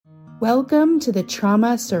Welcome to the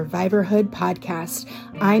Trauma Survivorhood Podcast.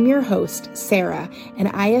 I'm your host, Sarah, an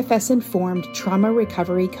IFS-informed trauma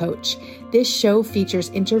recovery coach. This show features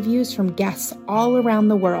interviews from guests all around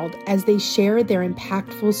the world as they share their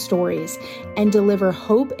impactful stories and deliver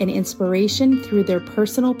hope and inspiration through their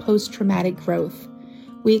personal post-traumatic growth.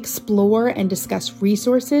 We explore and discuss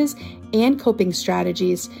resources and coping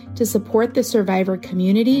strategies to support the survivor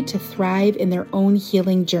community to thrive in their own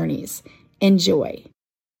healing journeys. Enjoy.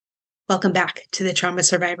 Welcome back to the Trauma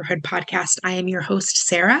Survivorhood Podcast. I am your host,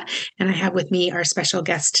 Sarah, and I have with me our special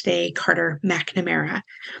guest today, Carter McNamara.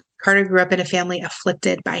 Carter grew up in a family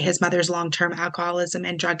afflicted by his mother's long-term alcoholism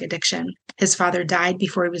and drug addiction. His father died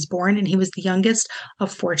before he was born, and he was the youngest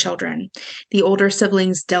of 4 children. The older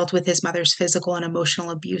siblings dealt with his mother's physical and emotional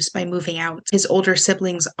abuse by moving out. His older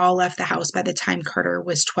siblings all left the house by the time Carter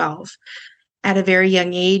was 12. At a very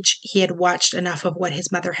young age, he had watched enough of what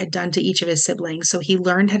his mother had done to each of his siblings, so he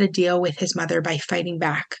learned how to deal with his mother by fighting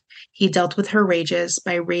back. He dealt with her rages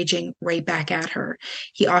by raging right back at her.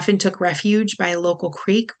 He often took refuge by a local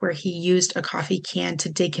creek where he used a coffee can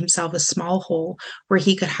to dig himself a small hole where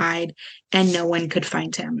he could hide and no one could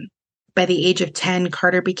find him. By the age of 10,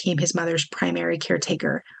 Carter became his mother's primary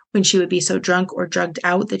caretaker. When she would be so drunk or drugged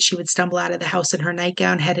out that she would stumble out of the house in her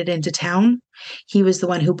nightgown headed into town, he was the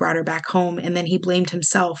one who brought her back home, and then he blamed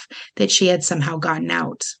himself that she had somehow gotten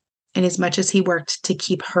out. And as much as he worked to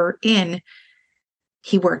keep her in,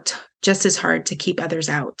 he worked just as hard to keep others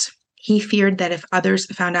out. He feared that if others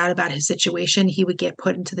found out about his situation, he would get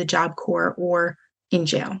put into the Job Corps or in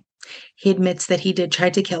jail. He admits that he did try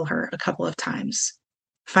to kill her a couple of times.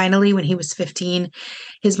 Finally, when he was 15,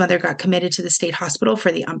 his mother got committed to the state hospital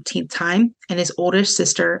for the umpteenth time, and his older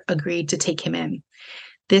sister agreed to take him in.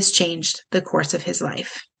 This changed the course of his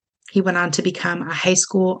life. He went on to become a high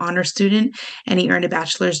school honor student, and he earned a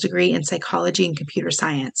bachelor's degree in psychology and computer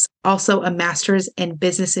science, also a master's in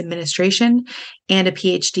business administration and a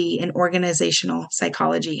PhD in organizational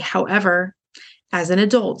psychology. However, as an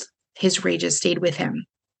adult, his rages stayed with him.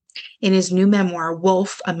 In his new memoir,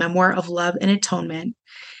 Wolf, A Memoir of Love and Atonement,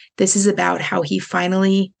 this is about how he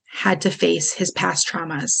finally had to face his past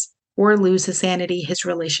traumas or lose his sanity, his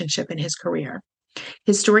relationship, and his career.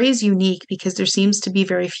 His story is unique because there seems to be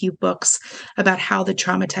very few books about how the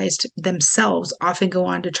traumatized themselves often go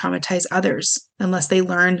on to traumatize others unless they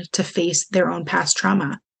learn to face their own past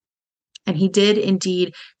trauma. And he did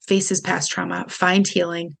indeed face his past trauma, find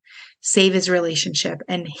healing, save his relationship,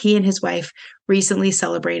 and he and his wife recently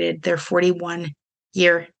celebrated their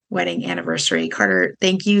 41-year wedding anniversary. Carter,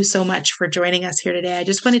 thank you so much for joining us here today. I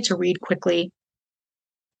just wanted to read quickly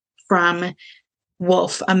from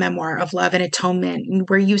Wolf, A Memoir of Love and Atonement,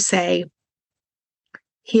 where you say,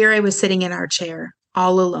 "Here I was sitting in our chair,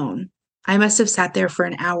 all alone. I must have sat there for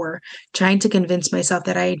an hour, trying to convince myself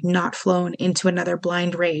that I had not flown into another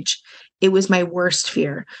blind rage. It was my worst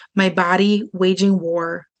fear, my body waging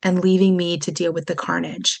war and leaving me to deal with the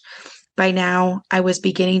carnage. By now, I was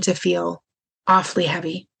beginning to feel awfully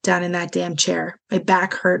heavy down in that damn chair. My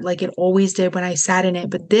back hurt like it always did when I sat in it,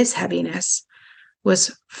 but this heaviness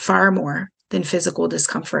was far more than physical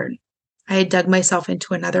discomfort. I had dug myself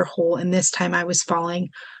into another hole, and this time I was falling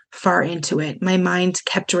far into it. My mind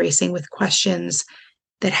kept racing with questions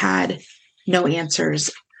that had no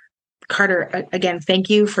answers." Carter, again, thank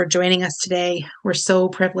you for joining us today. We're so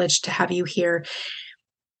privileged to have you here.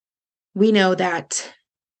 We know that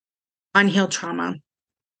unhealed trauma,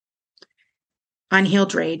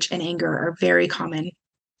 unhealed rage, and anger are very common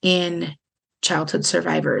in childhood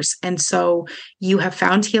survivors. And so you have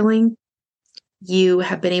found healing. You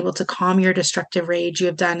have been able to calm your destructive rage. You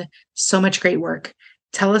have done so much great work.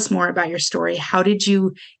 Tell us more about your story. How did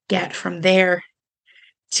you get from there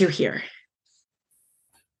to here?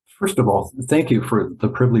 First of all, thank you for the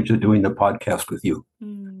privilege of doing the podcast with you.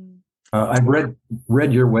 I've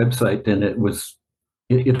read your website, and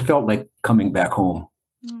it felt like coming back home.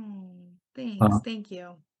 Thanks. Thank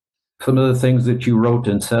you. Some of the things that you wrote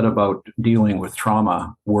and said about dealing with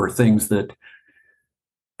trauma were things that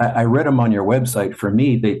I read them on your website. For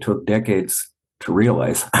me, they took decades to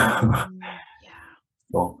realize.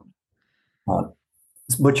 So,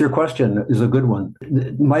 but your question is a good one.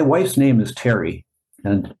 My wife's name is Terry,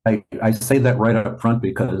 and I say that right up front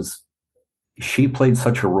because she played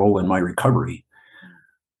such a role in my recovery.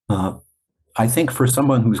 I think for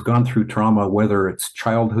someone who's gone through trauma, whether it's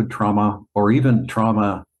childhood trauma or even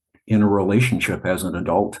trauma in a relationship as an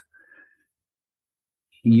adult,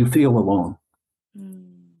 you feel alone.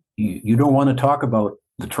 You don't want to talk about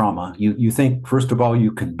the trauma. You think, first of all,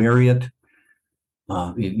 you can bury it.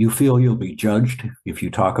 You feel you'll be judged if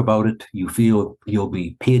you talk about it. You feel you'll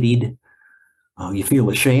be pitied. You feel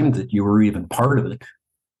ashamed that you were even part of it.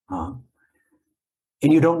 Uh,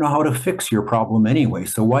 and you don't know how to fix your problem anyway,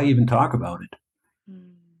 so why even talk about it?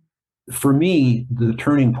 For me, the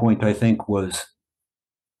turning point, I think, was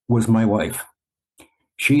my wife.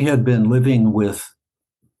 She had been living with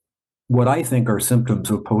what I think are symptoms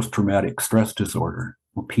of post-traumatic stress disorder,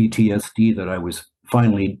 or PTSD, that I was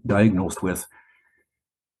finally diagnosed with.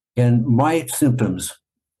 And my symptoms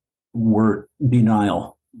were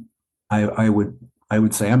denial. I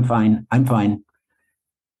would say, I'm fine,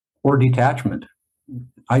 or detachment.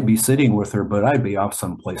 I'd be sitting with her, but I'd be off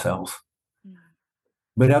someplace else.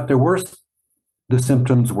 But at their worst, the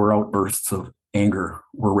symptoms were outbursts of anger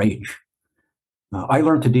or rage. I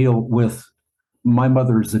learned to deal with my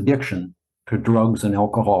mother's addiction to drugs and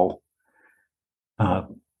alcohol.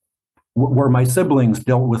 Where my siblings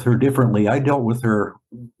dealt with her differently, I dealt with her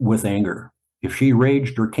with anger. If she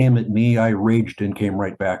raged or came at me, I raged and came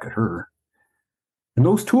right back at her. And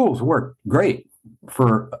those tools worked great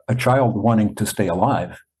for a child wanting to stay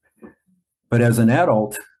alive. But as an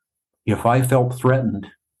adult, if I felt threatened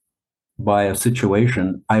by a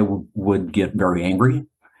situation, I would get very angry.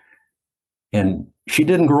 And she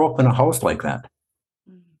didn't grow up in a house like that.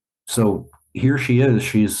 So here she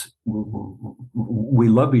is. We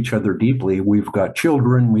love each other deeply. We've got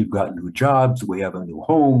children, we've got new jobs, we have a new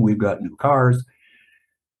home, we've got new cars.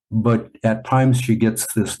 But at times she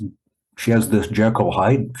has this Jekyll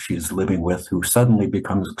Hyde she's living with, who suddenly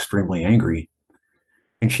becomes extremely angry.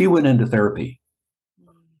 And she went into therapy.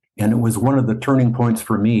 And it was one of the turning points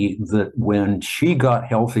for me that when she got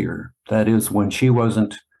healthier, that is, when she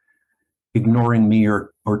wasn't ignoring me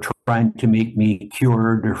or trying to make me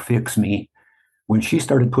cured or fix me, when she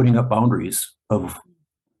started putting up boundaries of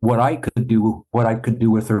what I could do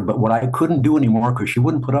with her, but what I couldn't do anymore because she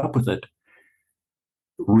wouldn't put up with it,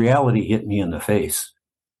 reality hit me in the face.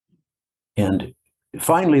 And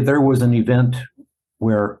finally, there was an event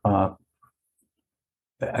where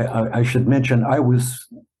I should mention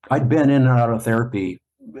I'd been in and out of therapy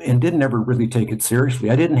and didn't ever really take it seriously.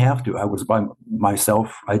 I didn't have to. I was by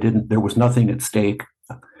myself. There was nothing at stake.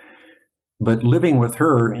 But living with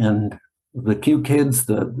her and the cute kids,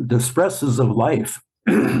 the stresses of life,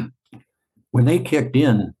 when they kicked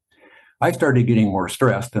in, I started getting more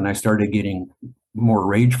stressed and I started getting more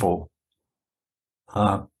rageful.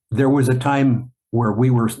 There was a time where we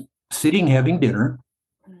were sitting having dinner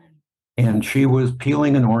and she was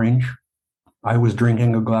peeling an orange. I was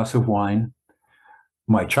drinking a glass of wine.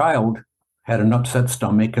 My child had an upset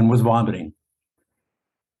stomach and was vomiting.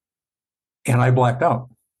 And I blacked out.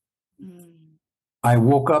 I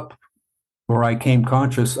woke up, or I came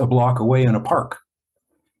conscious, a block away in a park,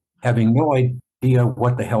 having no idea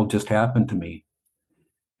what the hell just happened to me.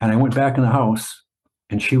 And I went back in the house,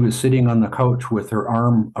 and she was sitting on the couch with her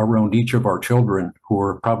arm around each of our children, who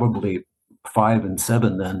were probably 5 and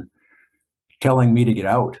 7 then, telling me to get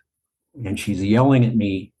out. And she's yelling at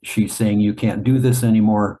me. She's saying, "You can't do this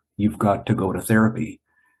anymore. You've got to go to therapy."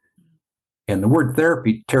 And the word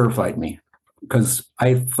therapy terrified me because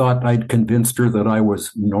I thought I'd convinced her that I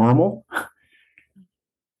was normal.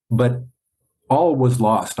 But all was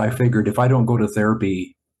lost. I figured if I don't go to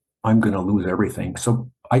therapy, I'm going to lose everything.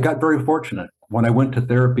 So I got very fortunate. When I went to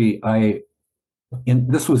therapy,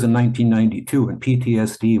 this was in 1992, and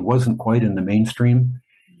PTSD wasn't quite in the mainstream.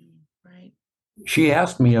 Right. She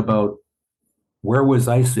asked me about where was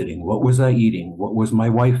I sitting? What was I eating? What was my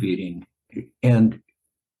wife eating? And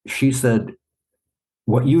she said,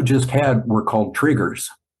 what you just had were called triggers.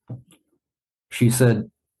 She said,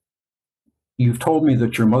 you've told me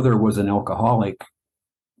that your mother was an alcoholic.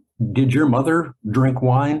 Did your mother drink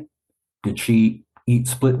wine? Did she eat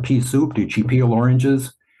split pea soup? Did she peel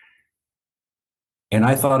oranges? And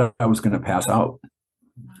I thought I was going to pass out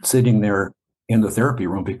sitting there in the therapy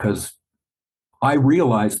room, because I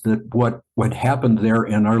realized that what happened there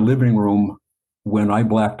in our living room when I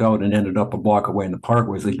blacked out and ended up a block away in the park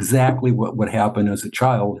was exactly what would happen as a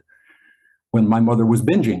child when my mother was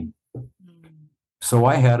binging. So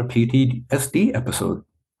I had a PTSD episode.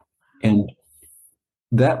 And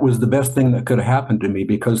that was the best thing that could have happened to me,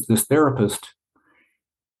 because this therapist,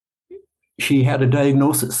 she had a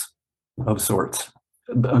diagnosis of sorts.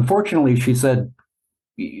 Unfortunately, she said,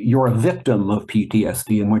 you're a victim of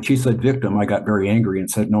PTSD. And when she said victim, I got very angry and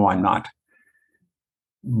said, no, I'm not.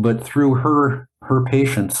 But through her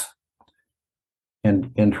patience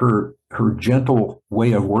and her gentle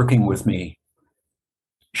way of working with me,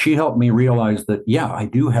 she helped me realize that, yeah, I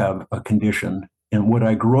do have a condition, and what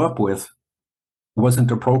I grew up with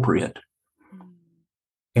wasn't appropriate.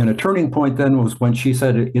 And a turning point then was when she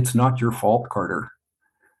said, it's not your fault, Carter.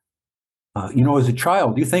 As a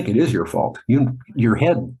child, you think it is your fault. Your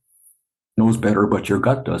head knows better, but your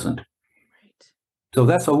gut doesn't. Right. So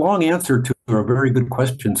that's a long answer to a very good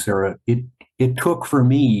question, Sarah. It took for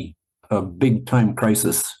me a big time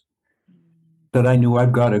crisis that I knew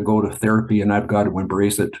I've got to go to therapy and I've got to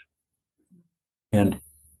embrace it. And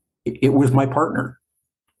it was my partner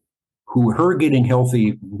who, her getting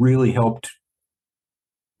healthy really helped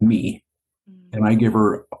me. And I give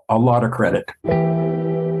her a lot of credit.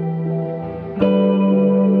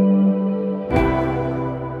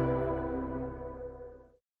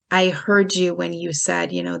 I heard you when you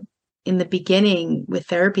said, in the beginning with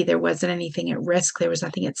therapy, there wasn't anything at risk. There was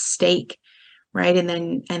nothing at stake. Right. And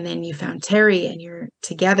then you found Terry and you're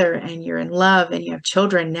together and you're in love and you have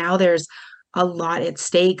children. Now there's a lot at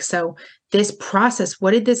stake. So this process,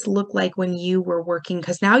 what did this look like when you were working?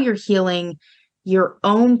 Because now you're healing your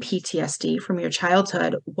own PTSD from your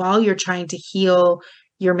childhood while you're trying to heal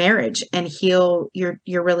your marriage and heal your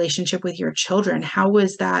relationship with your children. How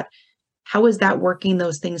is that working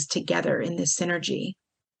those things together in this synergy?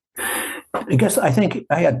 I think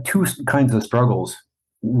I had two kinds of struggles.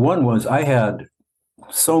 One was I had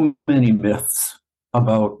so many myths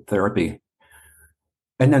about therapy.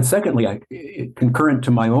 And then secondly, concurrent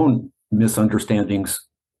to my own misunderstandings,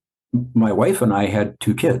 my wife and I had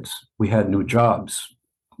two kids. We had new jobs.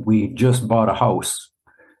 We just bought a house,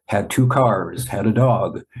 had two cars, had a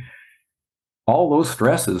dog. All those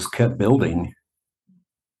stresses kept building.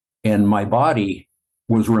 And my body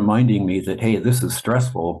was reminding me that, hey, this is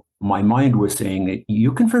stressful. My mind was saying that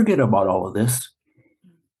you can forget about all of this.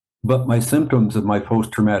 But my symptoms of my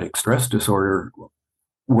post-traumatic stress disorder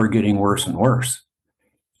were getting worse and worse.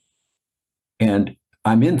 And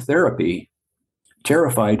I'm in therapy,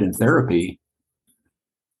 terrified in therapy.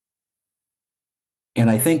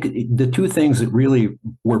 And I think the two things that really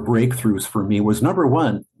were breakthroughs for me was, number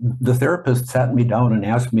one, the therapist sat me down and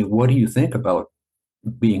asked me, what do you think about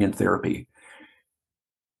being in therapy?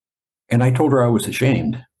 And I told her I was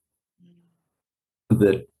ashamed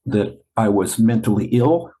that I was mentally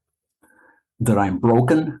ill, that I'm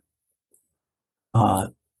broken,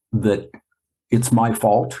 that it's my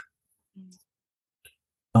fault.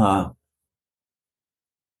 And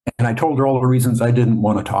I told her all the reasons I didn't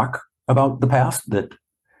want to talk about the past, that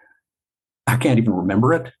I can't even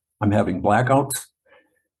remember it. I'm having blackouts.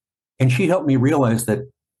 And she helped me realize that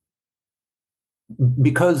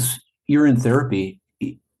because you're in therapy,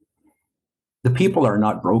 the people are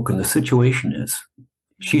not broken, the situation is.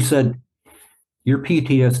 She said, your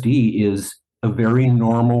PTSD is a very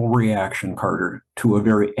normal reaction, Carter, to a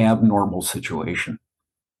very abnormal situation.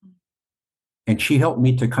 And she helped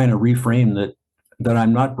me to kind of reframe that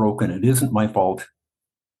I'm not broken. It isn't my fault,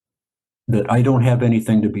 that I don't have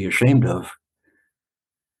anything to be ashamed of,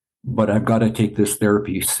 but I've got to take this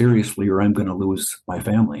therapy seriously or I'm going to lose my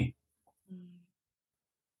family.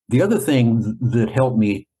 The other thing that helped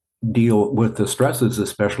me deal with the stresses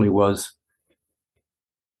especially was,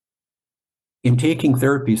 in taking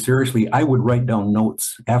therapy seriously, I would write down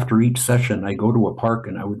notes. After each session, I go to a park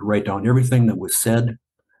and I would write down everything that was said,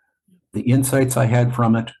 the insights I had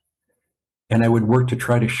from it, and I would work to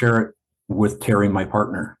try to share it with Terry, my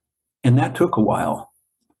partner. And that took a while,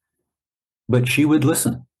 but she would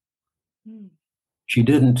listen. She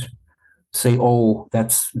didn't say, oh,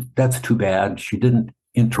 that's too bad. She didn't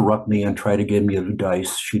interrupt me and try to give me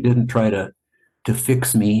advice. She didn't try to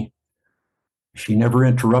fix me. She never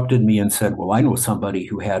interrupted me and said, well, I know somebody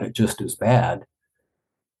who had it just as bad.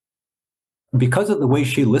 Because of the way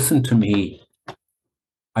she listened to me,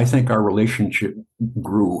 I think our relationship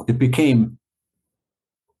grew. It became,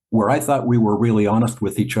 where I thought we were really honest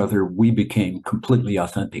with each other, we became completely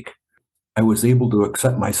authentic. I was able to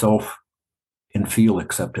accept myself and feel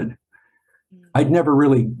accepted. I'd never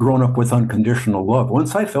really grown up with unconditional love.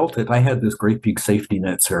 Once I felt it, I had this great big safety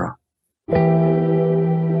net, Sarah.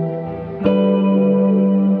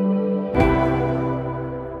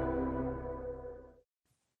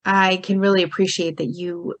 I can really appreciate that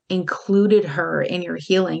you included her in your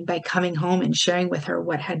healing by coming home and sharing with her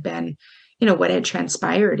what had been, what had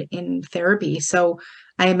transpired in therapy. So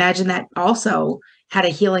I imagine that also had a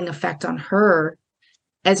healing effect on her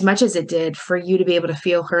as much as it did for you to be able to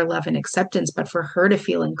feel her love and acceptance, but for her to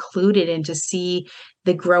feel included and to see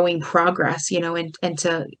the growing progress, and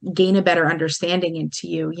to gain a better understanding into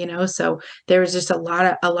you. So there was just a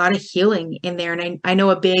lot of healing in there. And I know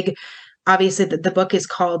obviously the book is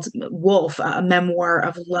called Wolf, a memoir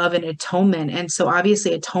of love and atonement. And so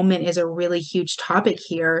obviously atonement is a really huge topic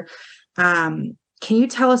here. Can you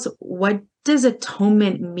tell us, what does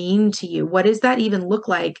atonement mean to you? What does that even look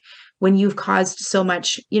like when you've caused so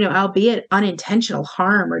much, albeit unintentional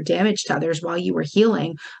harm or damage to others while you were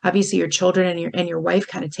healing. Obviously your children and your wife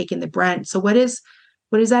kind of taking the brunt. So what does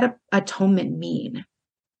that atonement mean?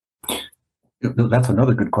 That's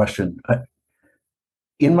another good question.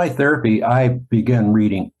 In my therapy, I began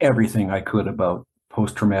reading everything I could about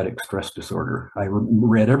post-traumatic stress disorder. I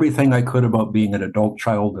read everything I could about being an adult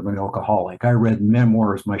child of an alcoholic. I read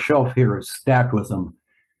memoirs. My shelf here is stacked with them.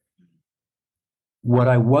 What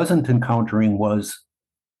I wasn't encountering was,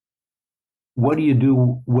 what do you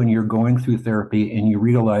do when you're going through therapy and you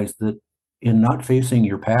realize that in not facing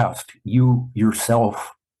your past, you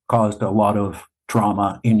yourself caused a lot of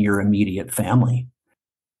trauma in your immediate family?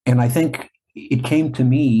 And I think it came to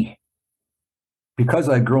me because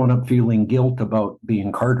I'd grown up feeling guilt about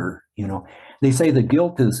being Carter. They say that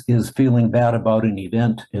guilt is feeling bad about an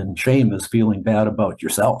event, and shame is feeling bad about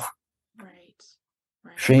yourself. Right.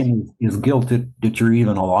 Shame is guilt that you're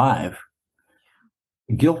even alive.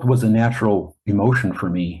 Guilt was a natural emotion for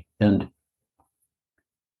me. And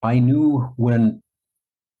I knew when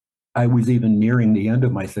I was even nearing the end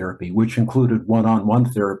of my therapy, which included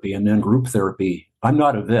one-on-one therapy and then group therapy. I'm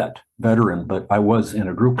not a veteran, but I was in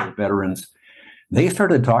a group of veterans. They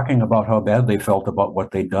started talking about how bad they felt about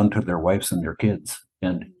what they'd done to their wives and their kids.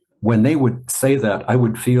 And when they would say that, I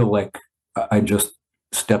would feel like I just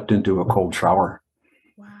stepped into a cold shower.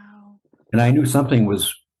 Wow. And I knew something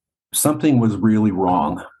was really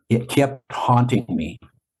wrong. It kept haunting me.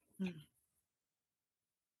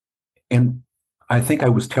 And I think I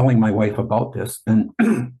was telling my wife about this, and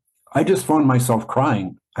I just found myself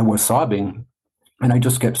crying. I was sobbing, and I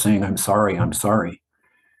just kept saying, I'm sorry, I'm sorry.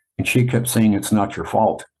 And she kept saying, it's not your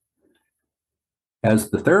fault.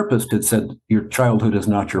 As the therapist had said, your childhood is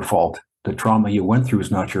not your fault. The trauma you went through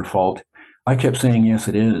is not your fault. I kept saying, yes,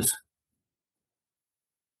 it is.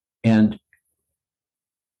 And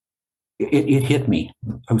it hit me.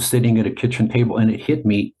 I was sitting at a kitchen table, and it hit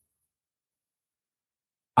me.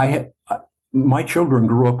 My children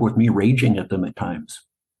grew up with me raging at them at times.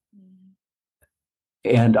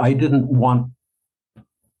 And I didn't want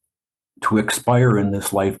to expire in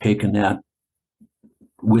this life taking that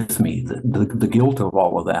with me, the guilt of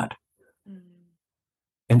all of that.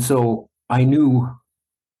 And so I knew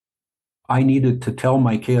I needed to tell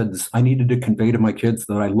my kids, I needed to convey to my kids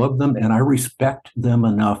that I love them and I respect them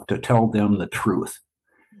enough to tell them the truth.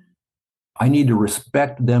 I need to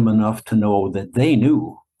respect them enough to know that they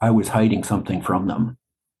knew I was hiding something from them.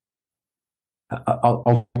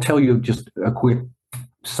 I'll tell you just a quick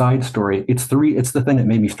side story. It's the thing that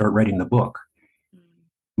made me start writing the book.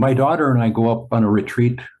 My daughter and I go up on a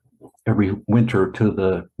retreat every winter to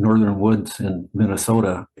the northern woods in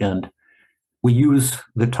Minnesota, and we use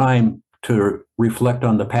the time to reflect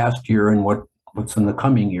on the past year and what's in the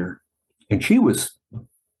coming year. And she was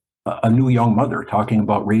a new young mother talking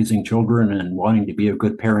about raising children and wanting to be a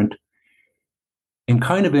good parent. And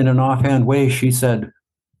kind of in an offhand way, she said,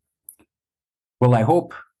 well, I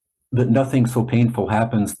hope that nothing so painful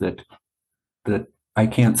happens that I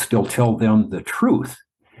can't still tell them the truth.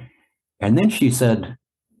 And then she said,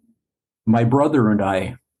 my brother and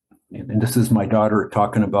I, and this is my daughter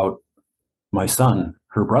talking about my son,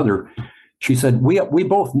 her brother, she said, we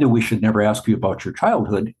both knew we should never ask you about your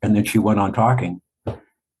childhood. And then she went on talking.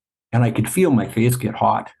 And I could feel my face get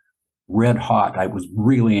hot, red hot. I was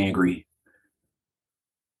really angry.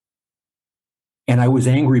 And I was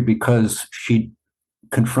angry because she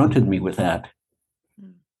confronted me with that.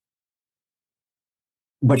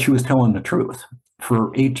 But she was telling the truth.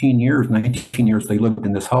 For 18 years, 19 years, they lived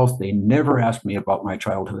in this house. They never asked me about my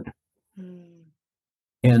childhood.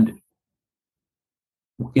 And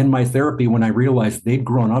in my therapy, when I realized they'd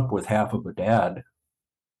grown up with half of a dad,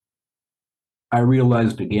 I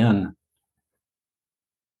realized again,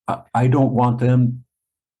 I don't want them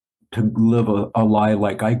to live a lie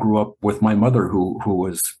like I grew up with my mother, who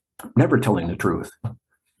was never telling the truth.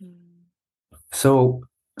 So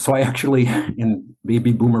I actually, in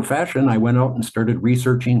baby boomer fashion, I went out and started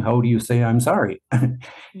researching, how do you say I'm sorry?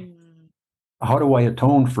 How do I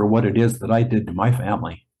atone for what it is that I did to my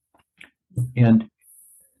family? And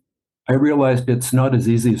I realized it's not as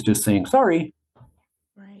easy as just saying sorry.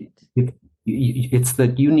 Right. It's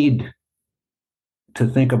that you need to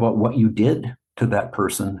think about what you did to that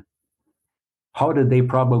person. How did they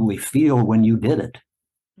probably feel when you did it?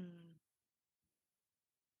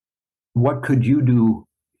 What could you do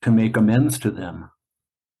to make amends to them?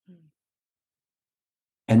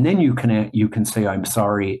 And then you can say, I'm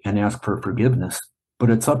sorry, and ask for forgiveness, but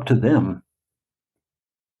it's up to them.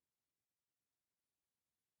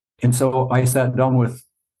 And so I sat down with,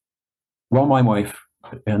 my wife,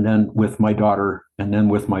 and then with my daughter, and then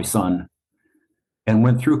with my son, and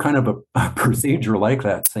went through kind of a procedure like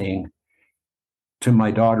that, saying to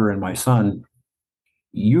my daughter and my son,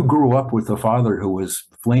 you grew up with a father who was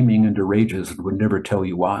flaming into rages and would never tell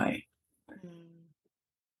you why.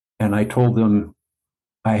 And I told them,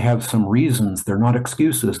 I have some reasons. They're not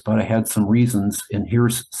excuses, but I had some reasons. And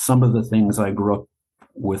here's some of the things I grew up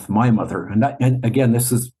with my mother. And again,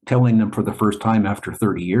 this is telling them for the first time after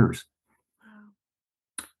 30 years.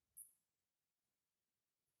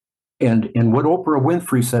 And what Oprah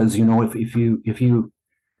Winfrey says, if you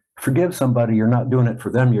forgive somebody, you're not doing it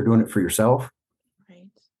for them, you're doing it for yourself. Right.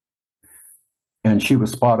 And she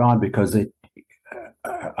was spot on, because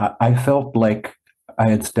I felt like I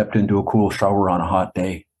had stepped into a cool shower on a hot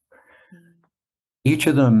day. Each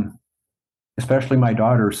of them, especially my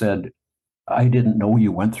daughter, said, I didn't know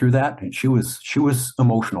you went through that. And she was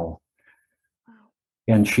emotional.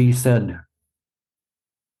 And she said,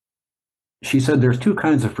 there's two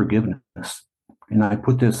kinds of forgiveness. And I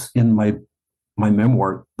put this in my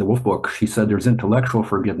memoir, The Wolf Book. She said, there's intellectual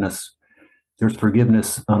forgiveness. There's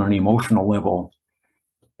forgiveness on an emotional level.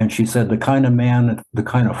 And she said, the kind of man, the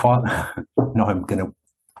kind of father, no, I'm going to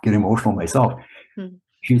get emotional myself.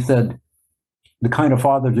 She said, the kind of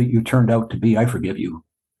father that you turned out to be, I forgive you.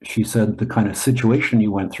 She said, the kind of situation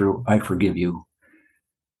you went through, I forgive you.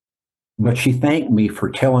 But she thanked me for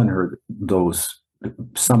telling her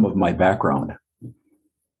some of my background.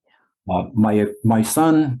 My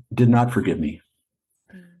son did not forgive me.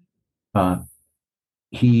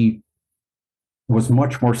 He was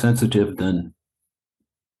much more sensitive than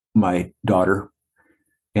my daughter.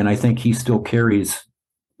 And I think he still carries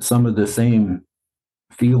some of the same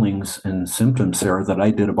feelings and symptoms, Sarah, that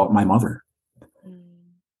I did about my mother.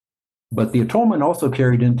 But the atonement also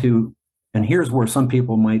carried into, and here's where some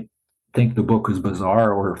people might think the book is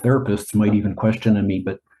bizarre, or therapists might even question me,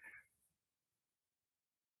 but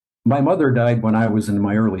my mother died when I was in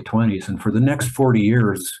my early 20s. And for the next 40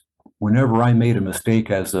 years, whenever I made a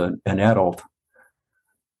mistake as an adult,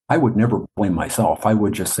 I would never blame myself. I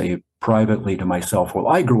would just say privately to myself, well,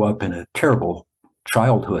 I grew up in a terrible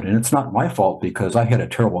childhood, and it's not my fault because I had a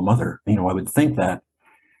terrible mother. I would think that.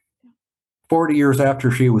 40 years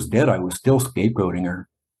after she was dead, I was still scapegoating her.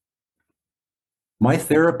 My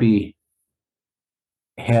therapy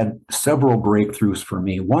had several breakthroughs for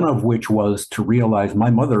me, one of which was to realize my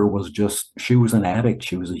mother she was an addict.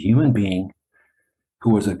 She was a human being who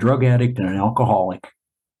was a drug addict and an alcoholic.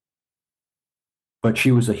 But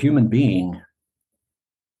she was a human being.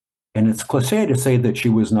 And it's cliche to say that she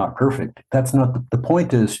was not perfect. That's not the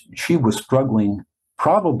point. Is she was struggling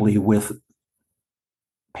probably with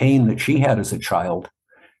pain that she had as a child.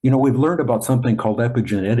 We've learned about something called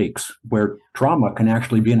epigenetics, where trauma can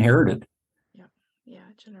actually be inherited. Yeah,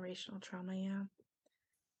 generational trauma, yeah.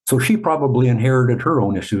 So she probably inherited her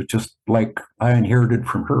own issues, just like I inherited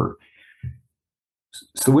from her.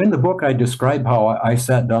 So in the book, I describe how I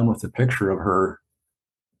sat down with a picture of her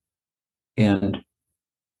and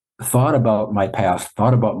thought about my past,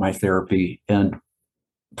 thought about my therapy, and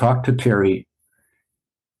talked to Terry.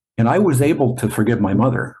 And I was able to forgive my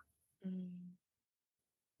mother.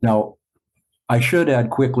 Now, I should add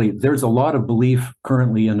quickly, there's a lot of belief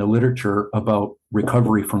currently in the literature about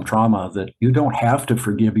recovery from trauma that you don't have to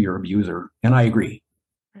forgive your abuser. And I agree.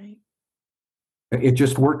 Right. It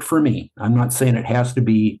just worked for me. I'm not saying it has to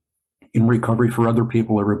be in recovery for other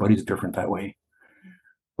people. Everybody's different that way.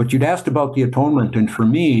 But you'd asked about the atonement. And for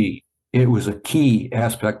me, it was a key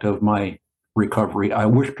aspect of my recovery. I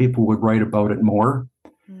wish people would write about it more.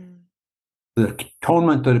 The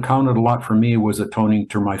atonement that accounted a lot for me was atoning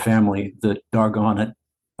to my family. That, doggone it,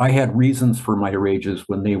 I had reasons for my rages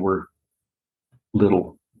when they were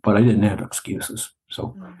little, but I didn't have excuses.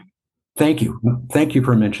 So thank you. Thank you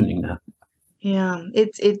for mentioning that. Yeah,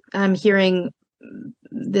 I'm hearing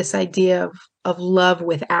this idea of love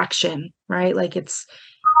with action, right? Like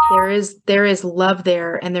there is love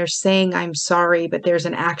there, and they're saying I'm sorry, but there's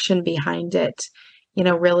an action behind it,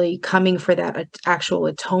 really coming for that actual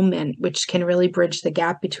atonement, which can really bridge the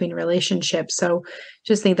gap between relationships. So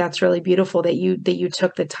just think that's really beautiful that you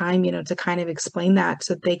took the time, to kind of explain that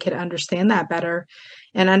so that they could understand that better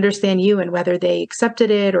and understand you, and whether they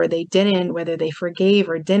accepted it or they didn't, whether they forgave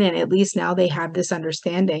or didn't, at least now they have this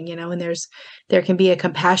understanding, and there can be a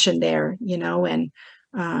compassion there, and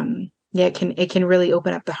yeah, it can really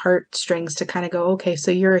open up the heartstrings to kind of go, okay,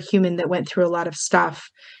 so you're a human that went through a lot of stuff,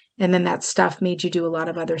 and then that stuff made you do a lot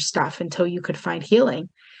of other stuff until you could find healing.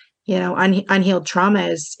 Unhealed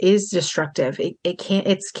trauma is destructive. It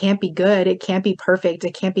can't be good. It can't be perfect.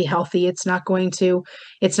 It can't be healthy. It's not going to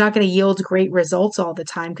yield great results all the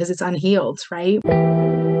time because it's unhealed, right?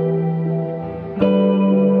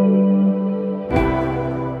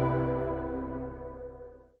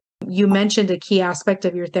 You mentioned a key aspect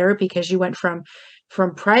of your therapy because you went from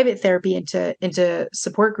private therapy into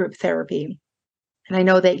support group therapy. And I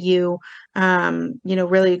know that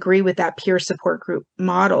really agree with that peer support group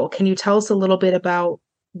model. Can you tell us a little bit about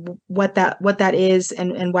what that is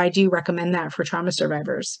and why do you recommend that for trauma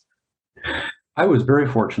survivors? I was very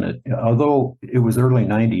fortunate. Although it was early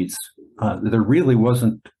 90s, there really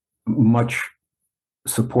wasn't much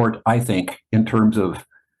support, I think, in terms of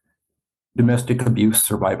domestic abuse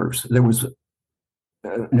survivors. There was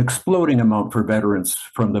an exploding amount for veterans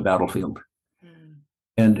from the battlefield.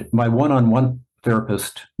 And my one-on-one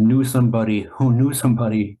therapist knew somebody who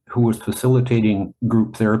was facilitating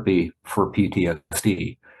group therapy for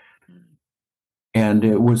PTSD. And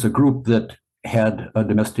it was a group that had a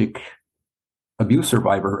domestic abuse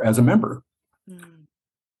survivor as a member.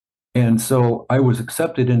 And so I was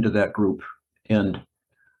accepted into that group. And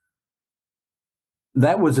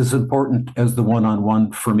that was as important as the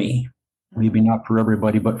one-on-one for me. Maybe not for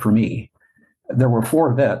everybody, but for me. There were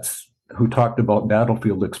 4 vets who talked about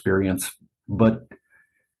battlefield experience, but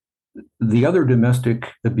the other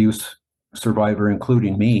domestic abuse survivor,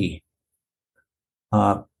 including me,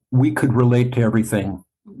 we could relate to everything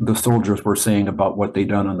the soldiers were saying about what they'd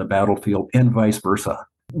done on the battlefield and vice versa.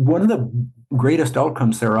 One of the greatest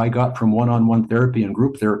outcomes there I got from one-on-one therapy and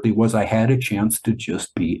group therapy was I had a chance to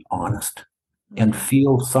just be honest and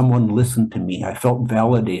feel someone listen to me. I felt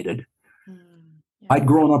validated. I'd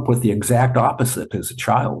grown up with the exact opposite as a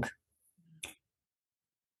child.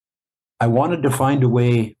 I wanted to find a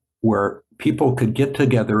way where people could get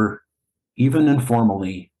together, even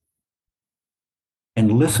informally,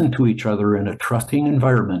 and listen to each other in a trusting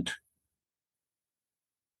environment,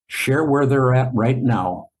 share where they're at right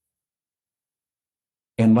now,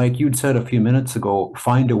 and like you'd said a few minutes ago,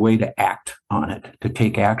 find a way to act on it, to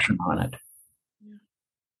take action on it.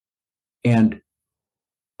 And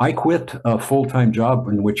I quit a full-time job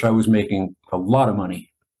in which I was making a lot of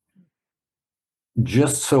money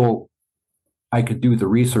just so I could do the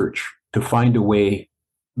research to find a way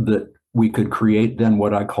that we could create then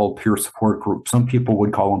what I call peer support groups. Some people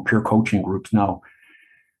would call them peer coaching groups now.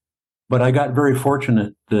 But I got very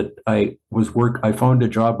fortunate that I found a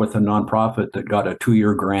job with a nonprofit that got a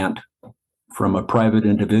 2-year grant from a private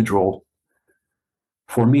individual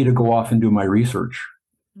for me to go off and do my research.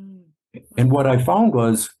 And what I found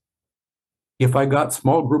was if I got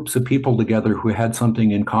small groups of people together who had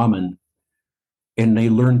something in common and they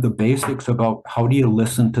learned the basics about how do you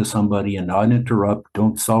listen to somebody and not interrupt,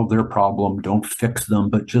 don't solve their problem, don't fix them,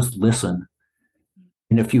 but just listen.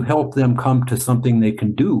 And if you help them come to something they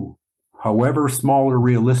can do, however small or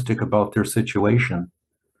realistic about their situation,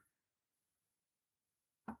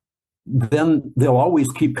 then they'll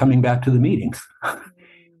always keep coming back to the meetings.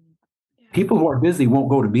 People who are busy won't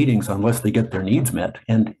go to meetings unless they get their needs met.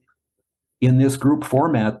 And in this group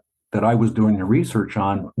format that I was doing the research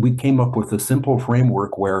on, we came up with a simple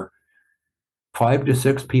framework where 5 to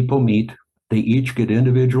 6 people meet. They each get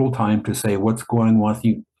individual time to say what's going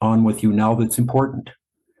on with you now that's important.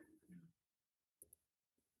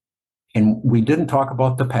 And we didn't talk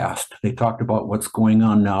about the past. They talked about what's going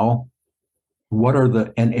on now.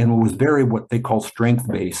 And it was very what they call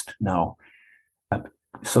strength-based now.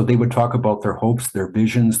 So they would talk about their hopes, their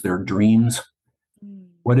visions, their dreams.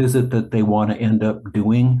 What is it that they want to end up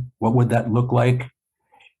doing? What would that look like?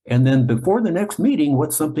 And then before the next meeting,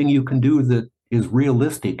 what's something you can do that is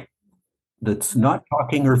realistic, that's not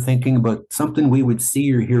talking or thinking, but something we would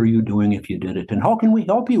see or hear you doing if you did it? And how can we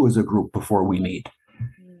help you as a group before we meet?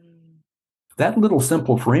 That little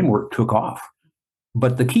simple framework took off.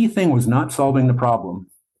 But the key thing was not solving the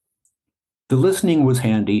problem. The listening was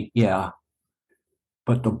handy, yeah.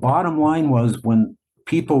 But the bottom line was when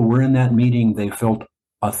people were in that meeting, they felt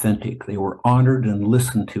authentic. They were honored and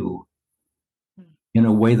listened to in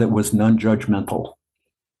a way that was non-judgmental.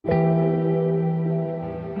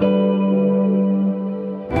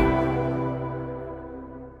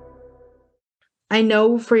 I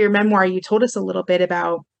know for your memoir, you told us a little bit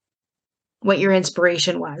about what your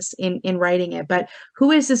inspiration was in writing it, but who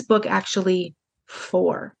is this book actually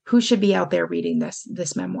for? Who should be out there reading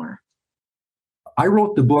this memoir? I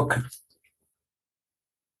wrote the book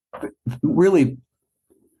really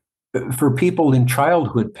for people in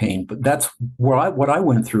childhood pain, but that's what I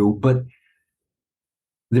went through. But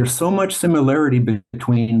there's so much similarity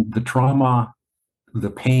between the trauma,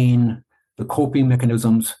 the pain, the coping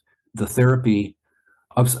mechanisms. the therapy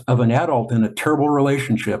of an adult in a terrible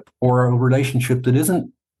relationship or a relationship that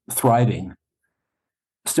isn't thriving.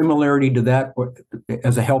 Similarity to that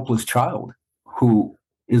as a helpless child who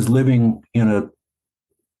is living in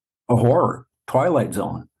a horror twilight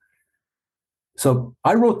zone. So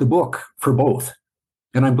I wrote the book for both.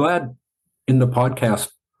 And I'm glad in the podcast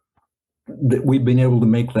that we've been able to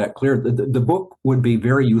make that clear. The book would be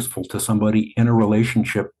very useful to somebody in a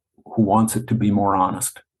relationship who wants it to be more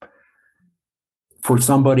honest. For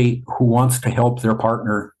somebody who wants to help their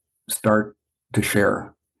partner start to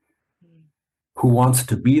share, who wants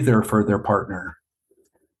to be there for their partner.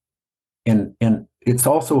 And it's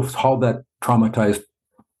also how that traumatized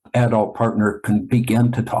adult partner can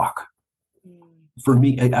begin to talk. For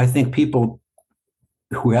me, I think people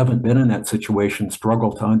who haven't been in that situation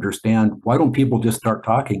struggle to understand, why don't people just start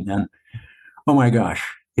talking then? Oh my gosh,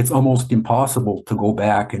 it's almost impossible to go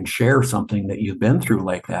back and share something that you've been through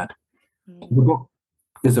like that. The book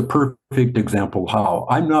is a perfect example how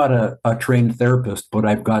I'm not a trained therapist, but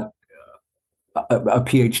I've got a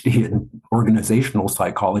PhD in organizational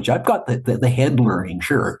psychology. I've got the head learning,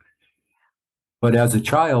 sure. But as a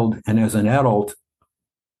child and as an adult,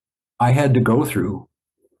 I had to go through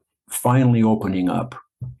finally opening up.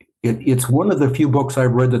 It's one of the few books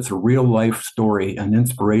I've read that's a real life story, an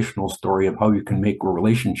inspirational story of how you can make a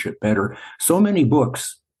relationship better. So many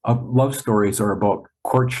books of love stories are about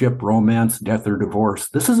courtship, romance, death, or divorce.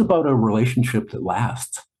 This is about a relationship that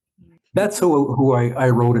lasts. That's who I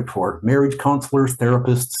wrote it for. Marriage counselors,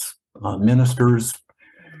 therapists, ministers.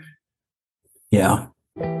 Yeah.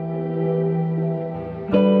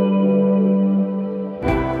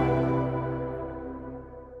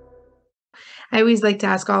 I always like to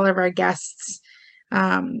ask all of our guests,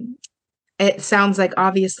 it sounds like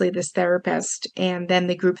obviously this therapist and then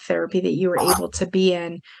the group therapy that you were able to be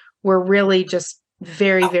in were really just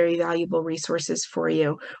very, very valuable resources for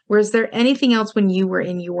you. Was there anything else when you were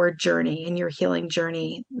in your journey, in your healing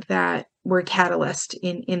journey, that were catalyst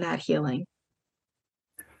in that healing?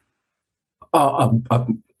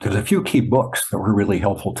 There's a few key books that were really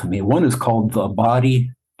helpful to me. One is called The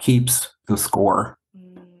Body Keeps the Score.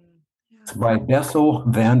 It's by Bessel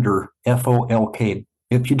van der Folk.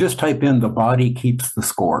 If you just type in The Body Keeps the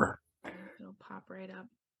Score, it'll pop right up.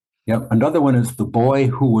 Yep. Another one is The Boy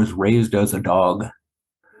Who Was Raised as a Dog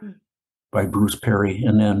by Bruce Perry.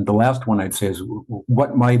 And then the last one I'd say is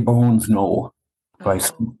What My Bones Know by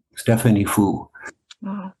Stephanie Fu.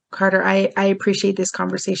 Oh, Carter, I appreciate this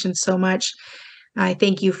conversation so much. I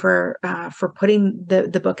thank you for putting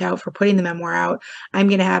the book out, for putting the memoir out. I'm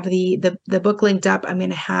going to have the book linked up. I'm going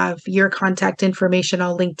to have your contact information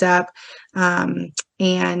all linked up,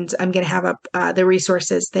 and I'm going to have up the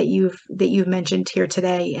resources that you've mentioned here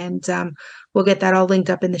today. And we'll get that all linked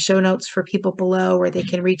up in the show notes for people below, where they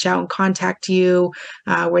can reach out and contact you,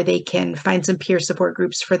 where they can find some peer support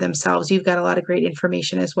groups for themselves. You've got a lot of great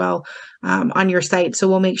information as well on your site. So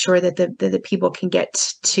we'll make sure that the people can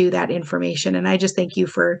get to that information. And I just thank you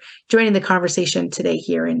for joining the conversation today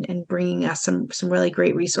here and bringing us some really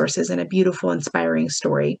great resources and a beautiful, inspiring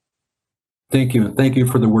story. Thank you. Thank you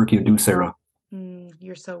for the work you do, Sarah.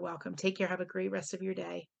 You're so welcome. Take care. Have a great rest of your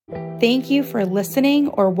day. Thank you for listening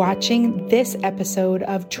or watching this episode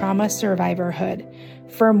of Trauma Survivorhood.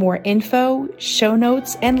 For more info, show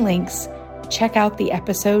notes, and links, check out the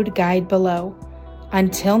episode guide below.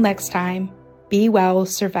 Until next time, be well,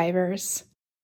 survivors.